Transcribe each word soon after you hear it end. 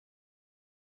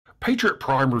Patriot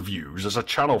Prime Reviews is a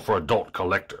channel for adult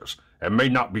collectors and may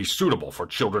not be suitable for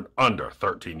children under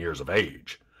 13 years of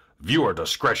age. Viewer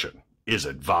discretion is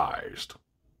advised.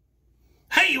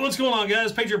 Hey, what's going on,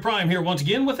 guys? Patriot Prime here once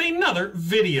again with another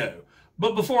video.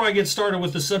 But before I get started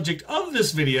with the subject of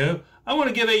this video, I want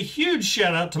to give a huge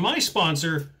shout out to my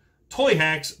sponsor,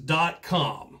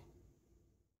 Toyhax.com.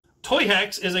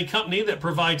 Toyhax is a company that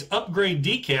provides upgrade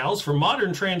decals for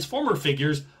modern Transformer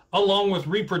figures along with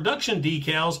reproduction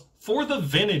decals for the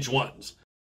vintage ones.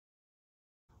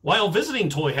 While visiting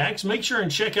Toyhax, make sure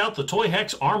and check out the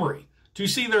Toyhax Armory to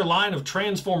see their line of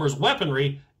Transformers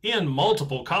weaponry in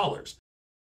multiple colors,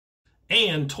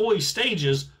 and toy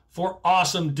stages for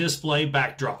awesome display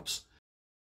backdrops.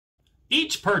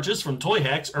 Each purchase from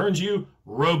Toyhax earns you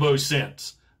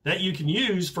RoboCents that you can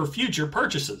use for future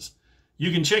purchases.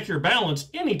 You can check your balance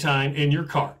anytime in your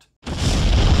cart.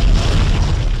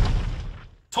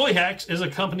 Toyhax is a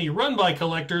company run by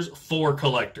collectors for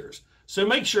collectors, so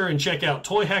make sure and check out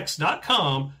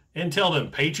Toyhax.com and tell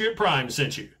them Patriot Prime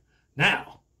sent you.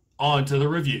 Now, on to the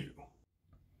review.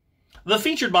 The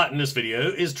featured bot in this video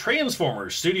is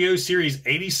Transformers Studio Series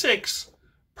 86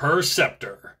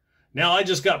 Perceptor. Now, I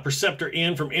just got Perceptor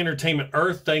in from Entertainment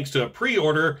Earth thanks to a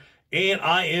pre-order, and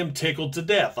I am tickled to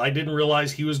death. I didn't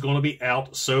realize he was going to be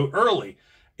out so early.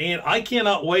 And I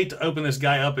cannot wait to open this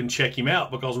guy up and check him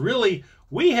out, because really,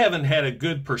 we haven't had a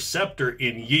good Perceptor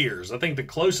in years. I think the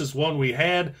closest one we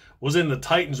had was in the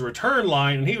Titans Return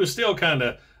line, and he was still kind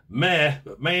of meh,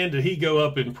 but man, did he go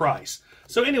up in price.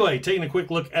 So anyway, taking a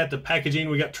quick look at the packaging,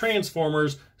 we got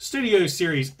Transformers Studio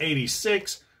Series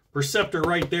 86, Perceptor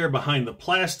right there behind the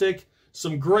plastic,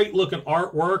 some great looking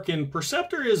artwork, and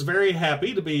Perceptor is very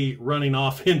happy to be running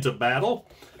off into battle.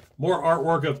 More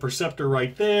artwork of Perceptor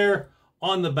right there.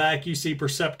 On the back, you see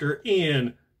Perceptor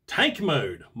in tank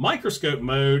mode, microscope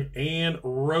mode, and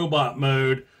robot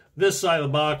mode. This side of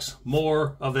the box,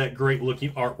 more of that great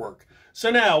looking artwork.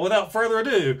 So now, without further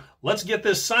ado, let's get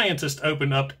this scientist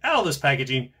opened up out of this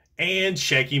packaging and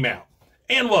check him out.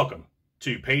 And welcome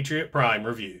to Patriot Prime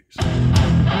Reviews.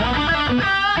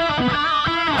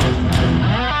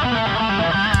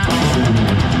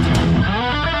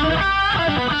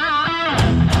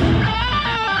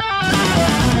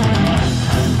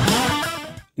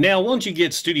 Now, once you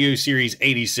get Studio Series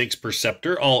 86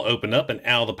 Perceptor all opened up and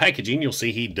out of the packaging, you'll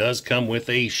see he does come with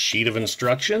a sheet of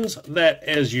instructions that,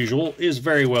 as usual, is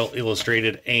very well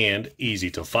illustrated and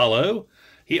easy to follow.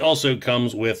 He also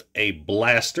comes with a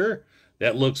blaster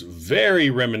that looks very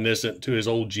reminiscent to his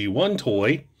old G1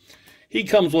 toy. He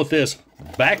comes with this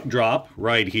backdrop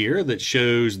right here that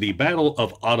shows the Battle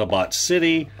of Autobot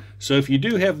City. So if you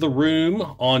do have the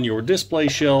room on your display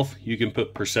shelf, you can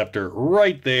put Perceptor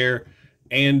right there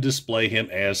and display him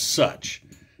as such.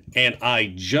 And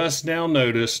I just now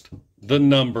noticed the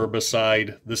number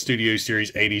beside the Studio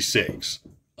Series 86,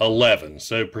 11.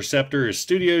 So Perceptor is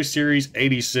Studio Series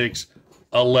 86,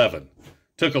 11.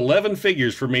 Took 11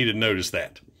 figures for me to notice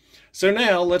that. So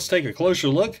now let's take a closer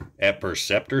look at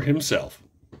Perceptor himself.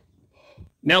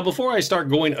 Now, before I start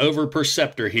going over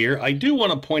Perceptor here, I do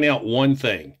want to point out one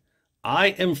thing. I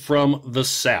am from the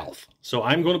South, so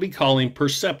I'm going to be calling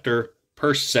Perceptor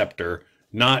Perceptor,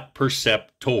 not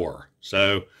Perceptor.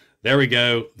 So there we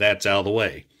go. That's out of the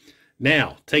way.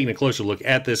 Now, taking a closer look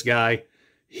at this guy,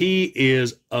 he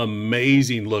is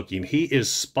amazing looking. He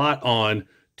is spot on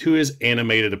to his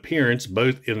animated appearance,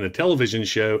 both in the television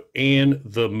show and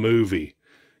the movie.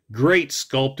 Great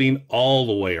sculpting all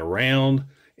the way around.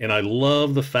 And I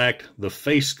love the fact the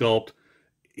face sculpt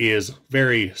is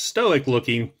very stoic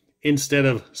looking instead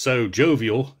of so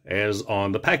jovial as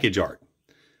on the package art.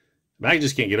 I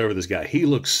just can't get over this guy. He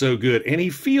looks so good, and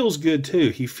he feels good too.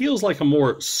 He feels like a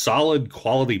more solid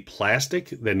quality plastic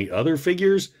than the other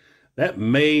figures. That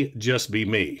may just be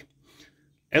me.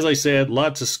 As I said,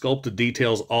 lots of sculpted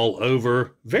details all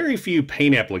over. Very few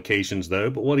paint applications though,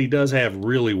 but what he does have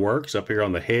really works. Up here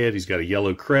on the head, he's got a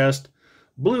yellow crest,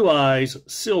 blue eyes,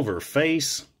 silver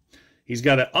face. He's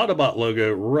got an Autobot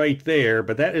logo right there,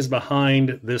 but that is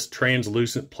behind this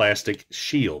translucent plastic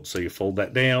shield. So you fold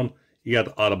that down, you got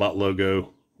the Autobot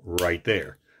logo right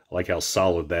there. I like how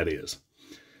solid that is.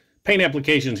 Paint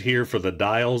applications here for the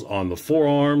dials on the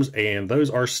forearms, and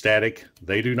those are static.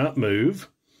 They do not move.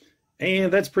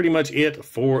 And that's pretty much it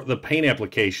for the paint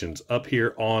applications. Up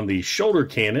here on the shoulder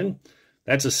cannon,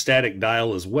 that's a static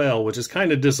dial as well, which is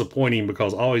kind of disappointing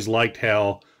because I always liked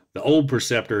how the old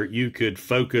Perceptor, you could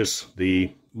focus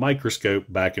the microscope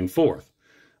back and forth.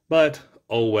 But,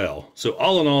 oh well. So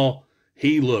all in all,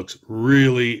 he looks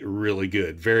really, really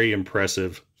good. Very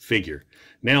impressive figure.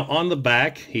 Now on the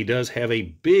back, he does have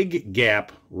a big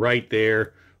gap right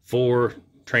there for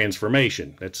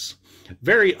transformation. That's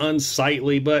very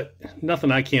unsightly, but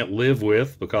nothing I can't live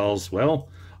with because, well,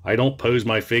 I don't pose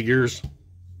my figures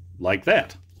like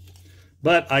that.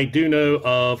 But I do know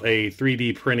of a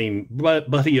 3D printing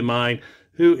buddy of mine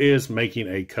who is making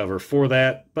a cover for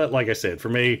that. But like I said, for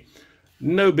me,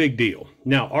 no big deal.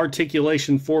 Now,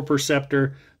 articulation for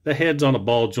Perceptor, the heads on a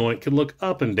ball joint can look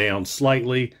up and down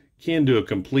slightly, can do a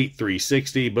complete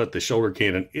 360, but the shoulder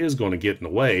cannon is going to get in the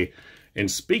way. And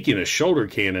speaking of shoulder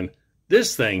cannon,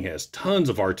 this thing has tons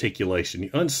of articulation. You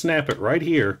unsnap it right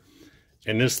here,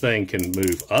 and this thing can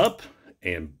move up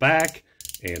and back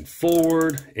and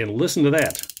forward, and listen to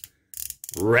that.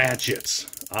 Ratchets.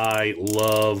 I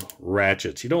love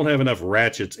ratchets. You don't have enough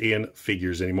ratchets in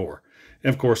figures anymore.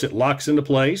 And of course, it locks into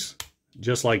place,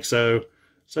 just like so,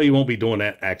 so you won't be doing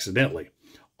that accidentally.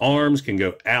 Arms can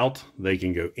go out, they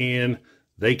can go in,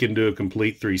 they can do a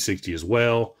complete 360 as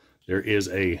well. There is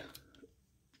a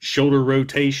shoulder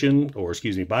rotation, or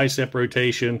excuse me, bicep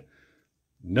rotation,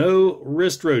 no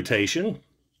wrist rotation,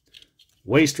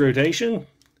 waist rotation.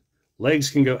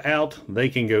 Legs can go out, they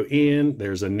can go in.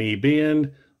 There's a knee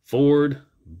bend, forward,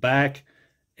 back,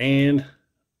 and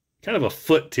kind of a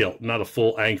foot tilt, not a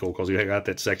full ankle because we got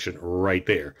that section right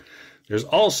there. There's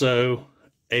also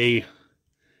a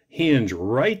hinge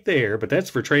right there, but that's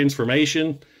for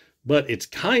transformation, but it's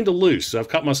kind of loose. So I've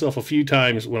caught myself a few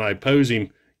times when I pose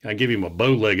him, I give him a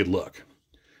bow-legged look.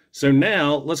 So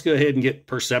now let's go ahead and get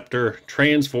Perceptor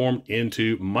transformed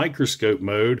into microscope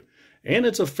mode. And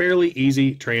it's a fairly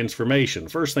easy transformation.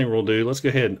 First thing we'll do, let's go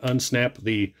ahead and unsnap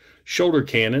the shoulder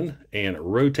cannon and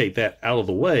rotate that out of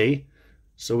the way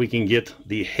so we can get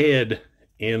the head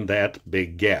in that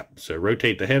big gap. So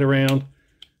rotate the head around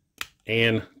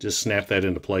and just snap that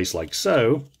into place like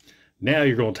so. Now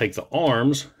you're going to take the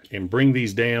arms and bring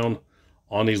these down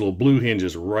on these little blue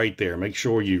hinges right there. Make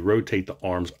sure you rotate the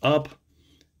arms up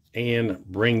and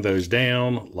bring those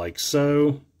down like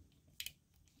so.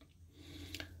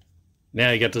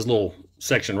 Now you got this little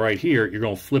section right here. You're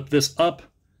going to flip this up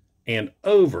and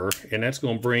over, and that's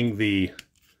going to bring the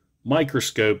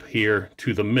microscope here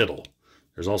to the middle.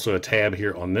 There's also a tab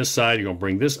here on this side. You're going to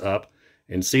bring this up,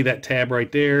 and see that tab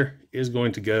right there is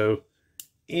going to go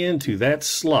into that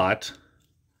slot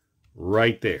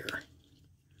right there.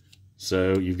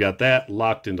 So you've got that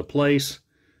locked into place.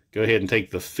 Go ahead and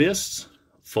take the fists,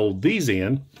 fold these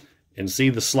in, and see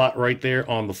the slot right there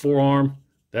on the forearm.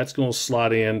 That's going to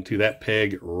slot into that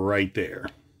peg right there.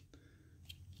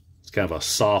 It's kind of a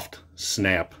soft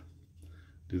snap.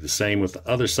 Do the same with the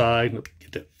other side.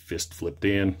 Get that fist flipped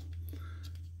in.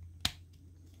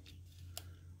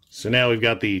 So now we've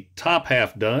got the top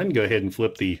half done. Go ahead and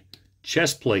flip the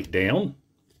chest plate down.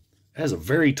 It has a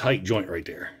very tight joint right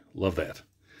there. Love that.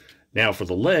 Now for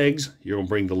the legs, you're going to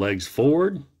bring the legs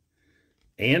forward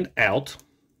and out,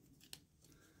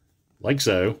 like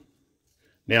so.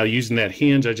 Now using that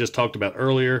hinge I just talked about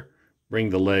earlier, bring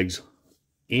the legs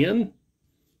in,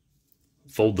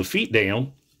 fold the feet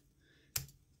down,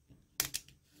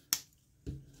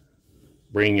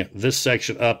 bring this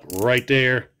section up right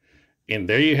there, and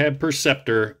there you have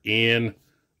Perceptor in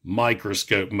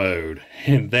microscope mode.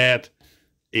 And that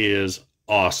is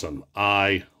awesome.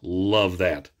 I love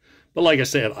that. But like I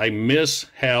said, I miss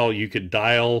how you could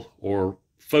dial or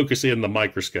focus in the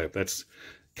microscope. That's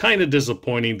kind of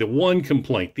disappointing. The one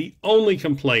complaint, the only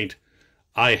complaint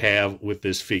I have with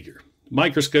this figure.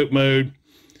 Microscope mode,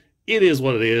 it is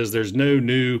what it is. There's no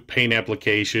new paint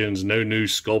applications, no new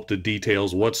sculpted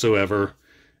details whatsoever.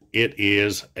 It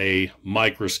is a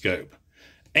microscope.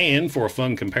 And for a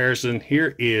fun comparison,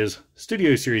 here is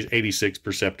Studio Series 86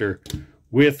 Perceptor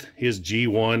with his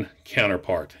G1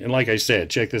 counterpart. And like I said,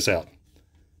 check this out.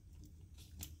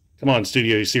 Come on,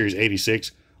 Studio Series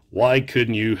 86. Why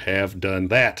couldn't you have done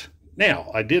that?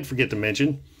 Now, I did forget to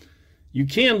mention, you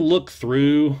can look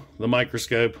through the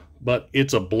microscope, but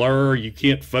it's a blur. You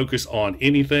can't focus on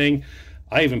anything.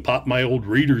 I even popped my old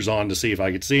readers on to see if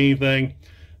I could see anything.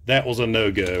 That was a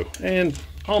no-go. And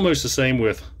almost the same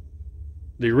with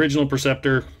the original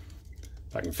Perceptor.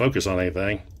 If I can focus on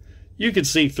anything, you could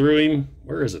see through him.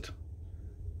 Where is it?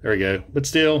 There we go. But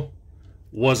still,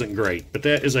 wasn't great. But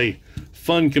that is a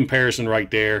fun comparison right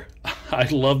there. I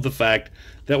love the fact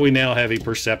that we now have a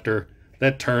Perceptor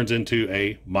that turns into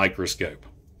a microscope.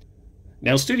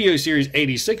 Now, Studio Series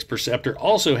 86 Perceptor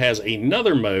also has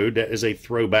another mode that is a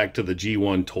throwback to the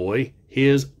G1 toy,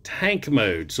 his tank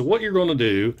mode. So what you're going to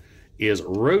do is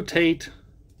rotate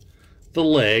the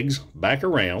legs back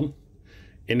around,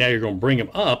 and now you're going to bring them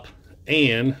up,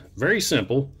 and very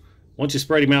simple, once you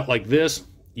spread him out like this,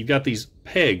 you've got these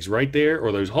pegs right there,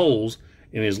 or those holes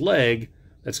in his leg,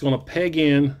 that's going to peg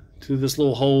in to this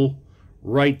little hole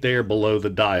right there below the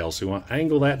dial. So you want to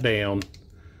angle that down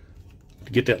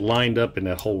to get that lined up in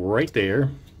that hole right there.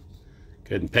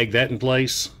 Go ahead and peg that in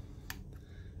place.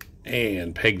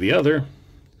 And peg the other.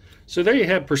 So there you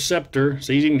have Perceptor.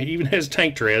 So he even has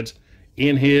tank treads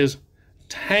in his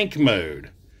tank mode.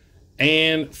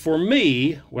 And for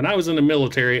me, when I was in the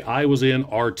military, I was in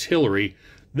artillery.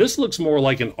 This looks more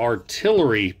like an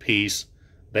artillery piece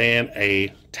than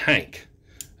a tank.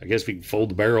 I guess if he could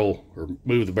fold the barrel or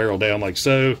move the barrel down like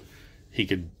so, he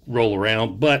could roll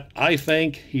around. But I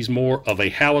think he's more of a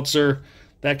howitzer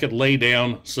that could lay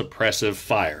down suppressive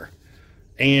fire.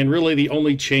 And really the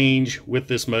only change with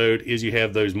this mode is you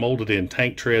have those molded in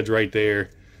tank treads right there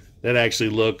that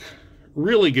actually look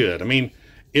really good. I mean,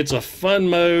 it's a fun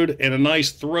mode and a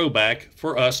nice throwback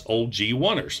for us old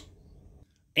G1ers.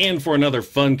 And for another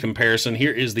fun comparison,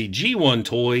 here is the G1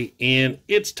 toy in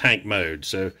its tank mode.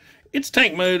 So its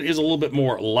tank mode is a little bit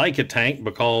more like a tank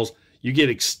because you get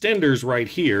extenders right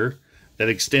here that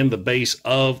extend the base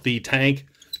of the tank.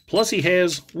 Plus he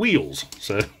has wheels.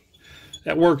 So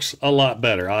that works a lot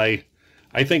better. I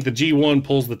think the G1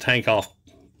 pulls the tank off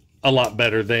a lot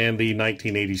better than the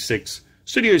 1986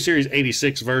 Studio Series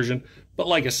 86 version. But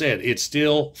like I said, it's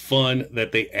still fun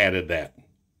that they added that.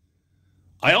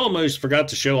 I almost forgot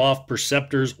to show off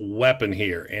Perceptor's weapon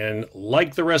here. And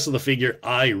like the rest of the figure,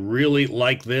 I really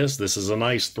like this. This is a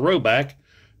nice throwback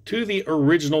to the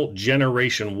original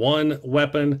Generation 1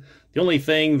 weapon. The only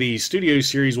thing the Studio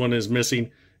Series one is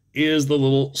missing is the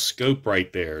little scope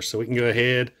right there. So we can go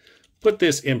ahead, put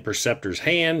this in Perceptor's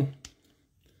hand.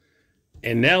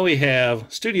 And now we have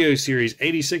Studio Series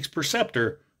 86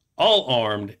 Perceptor all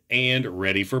armed and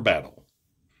ready for battle.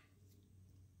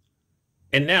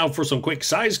 And now for some quick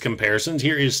size comparisons.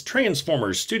 Here is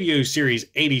Transformers Studio Series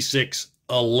 86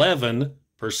 11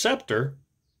 Perceptor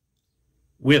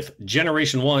with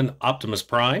Generation 1 Optimus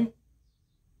Prime,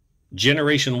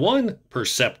 Generation 1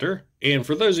 Perceptor, and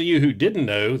for those of you who didn't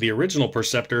know, the original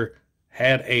Perceptor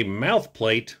had a mouth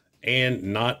plate and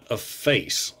not a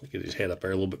face. Look at his head up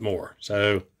there a little bit more.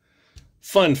 So,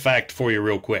 fun fact for you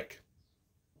real quick.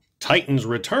 Titans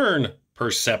Return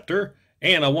Perceptor,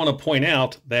 and I want to point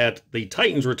out that the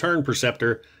Titans Return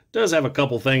Perceptor does have a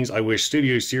couple things I wish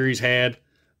Studio Series had.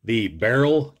 The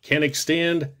barrel can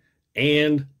extend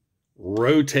and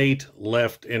rotate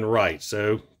left and right.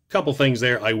 So, a couple things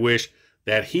there I wish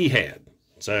that he had.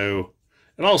 So,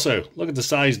 and also, look at the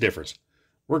size difference.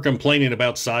 We're complaining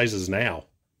about sizes now.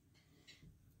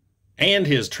 And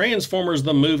his Transformers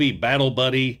the Movie Battle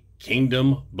Buddy,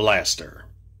 Kingdom Blaster.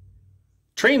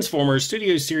 Transformers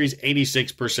Studio Series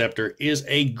 86 Perceptor is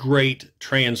a great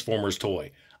Transformers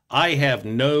toy. I have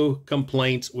no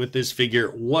complaints with this figure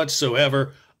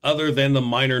whatsoever other than the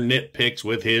minor nitpicks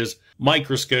with his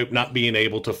microscope not being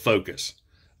able to focus.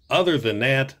 Other than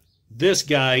that, this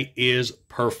guy is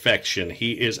perfection.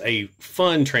 He is a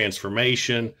fun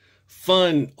transformation,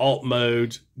 fun alt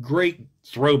modes, great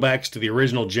throwbacks to the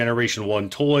original Generation 1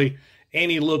 toy,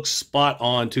 and he looks spot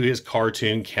on to his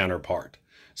cartoon counterpart.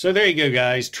 So there you go,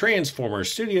 guys.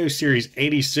 Transformers Studio Series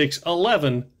 86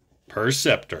 11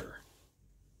 Perceptor.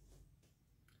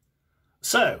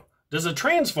 So, does a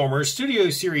Transformers Studio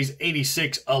Series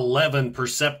 86 11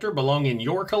 Perceptor belong in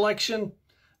your collection?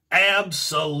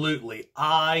 Absolutely.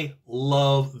 I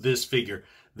love this figure.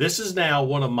 This is now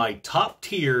one of my top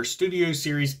tier Studio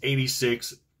Series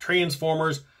 86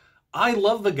 Transformers. I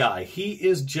love the guy. He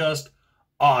is just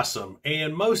awesome.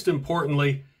 And most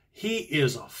importantly, he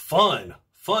is fun.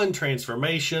 Fun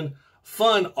transformation,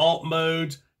 fun alt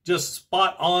modes, just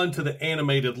spot on to the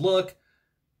animated look.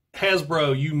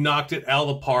 Hasbro, you knocked it out of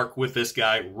the park with this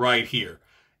guy right here.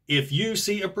 If you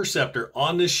see a Perceptor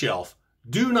on this shelf,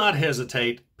 do not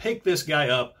hesitate. Pick this guy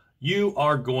up. You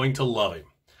are going to love him.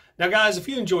 Now, guys, if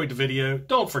you enjoyed the video,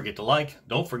 don't forget to like,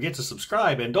 don't forget to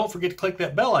subscribe, and don't forget to click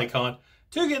that bell icon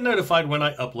to get notified when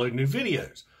I upload new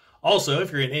videos. Also,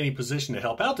 if you're in any position to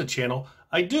help out the channel,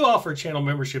 I do offer channel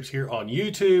memberships here on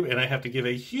YouTube, and I have to give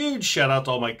a huge shout out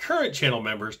to all my current channel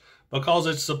members because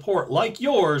it's support like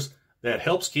yours that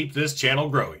helps keep this channel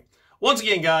growing. Once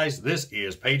again, guys, this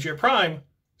is Patriot Prime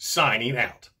signing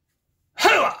out.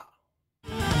 Hooah!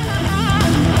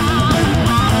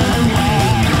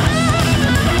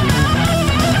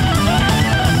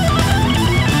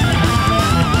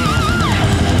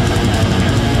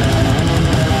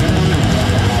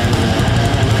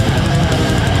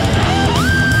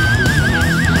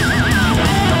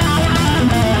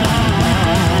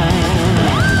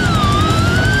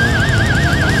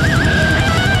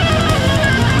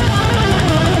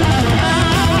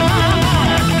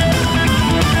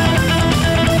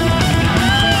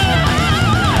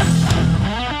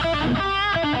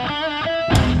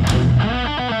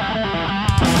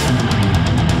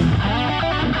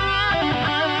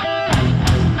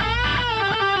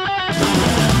 Bye.